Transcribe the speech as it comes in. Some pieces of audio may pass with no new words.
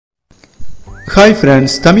Hi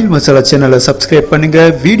friends, Tamil Masala channel subscribe பண்ணுங்க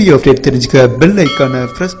video update தெரிஞ்சுக்க bell ஐகானை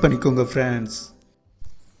பிரஸ் பண்ணிக்கோங்க friends.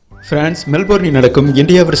 France மெல்போர்னில் நடக்கும்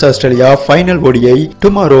India vs Australia final ஓடியை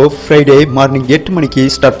tomorrow Friday morning 8 மணிக்கு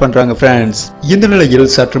ஸ்டார்ட் பண்றாங்க friends. இந்த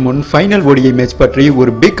நிலையில் சற்று முன் ஃபைனல் ஓடியை மேட்ச் பற்றி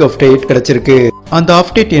ஒரு பிக் அப்டேட் கிடைச்சிருக்கு. அந்த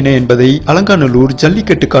அப்டேட் என்ன என்பதை அலங்காநல்லூர்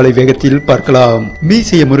ஜல்லிக்கட்டு காலை வேகத்தில் பார்க்கலாம்.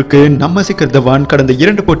 மீசிய முறுக்கு நம்ம சிக்கர் தவான் கடந்த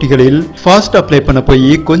 2 போட்டிகளில் ஃபாஸ்டா ப்ளே பண்ண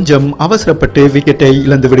போய் கொஞ்சம் அவசரப்பட்டு விக்கெட்டை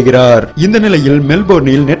இழந்து விடுகிறார். இந்த நிலையில்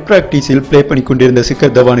மெல்போர்னில் நெட் பிராக்டிஸில் ப்ளே பண்ணி கொண்டிருந்த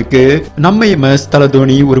சிக்கர் தவானுக்கு நம்ம எம்எஸ்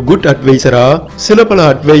தலதோனி ஒரு குட் அட்வைசரா சில பல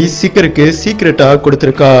அட்வைஸ் சிக்கருக்கு சீக்ரெட்டா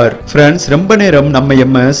கொடுத்திருக்கார். ஃப்ரெண்ட்ஸ், ரொம்ப நேரம் நம்ம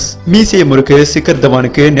எம்எஸ் மீசிய முறுக்கு சிக்கர்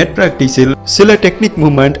தவானுக்கு நெட் பிராக்டிஸில் சில டெக்னிக்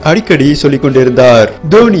மூவ்மெண்ட் அடிக்கடி சொல்லிக் கொண்டிருந்தார்.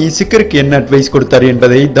 தோனி சிக்கருக்கு என்ன அட்வைஸ் கொடுத்தார்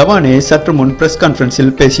என்பதை தவானே சற்று முன் பிரஸ்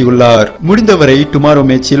கான்ஃபரன்ஸில் பேசியுள்ளார். முடிந்தவரை டுமாரோ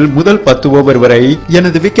மேட்சில் முதல் 10 ஓவர் வரை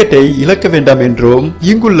எனது விக்கெட்டை இழக்க வேண்டாம் என்றும்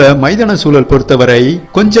இங்குள்ள மைதான சூழல் பொறுத்தவரை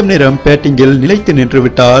கொஞ்சம் நேரம் பேட்டிங்கில் நிலைத்து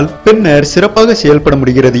நின்றுவிட்டால் பின்னர் சிறப்பாக செயல்பட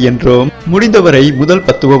முடிகிறது என்றும் முடிந்தவரை முதல்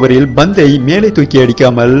 10 ஓவரில் பந்தை மேலே தூக்கி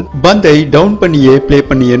அடிக்காமல் பந்தை டவுன் பண்ணியே ப்ளே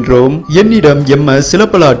பண்ணி என்றும் என்னிடம் எம்எஸ் சில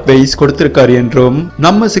பல அட்வைஸ் கொடுத்திருக்கார் என்றும்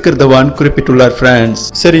நம்ம சிக்கர் தவான் குறிப்பிட்டுள்ளார். ஃப்ரெண்ட்ஸ்,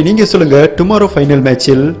 சரி நீங்க சொல்லுங்க, டுமாரோ ஃபைனல்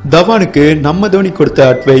மேட்சில் தவானுக்கு நம்ம தோனி கொடுத்த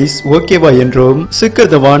அட்வைஸ் ஓகேவா என்றும்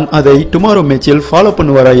சிக்கர் தவான் அதை டுமாரோ மேட்சில் ஃபாலோ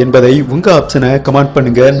பண்ணுவாரா என்பதை உங்க ஆப்ஷனை கமெண்ட்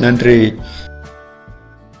பண்ணுங்க. நன்றி.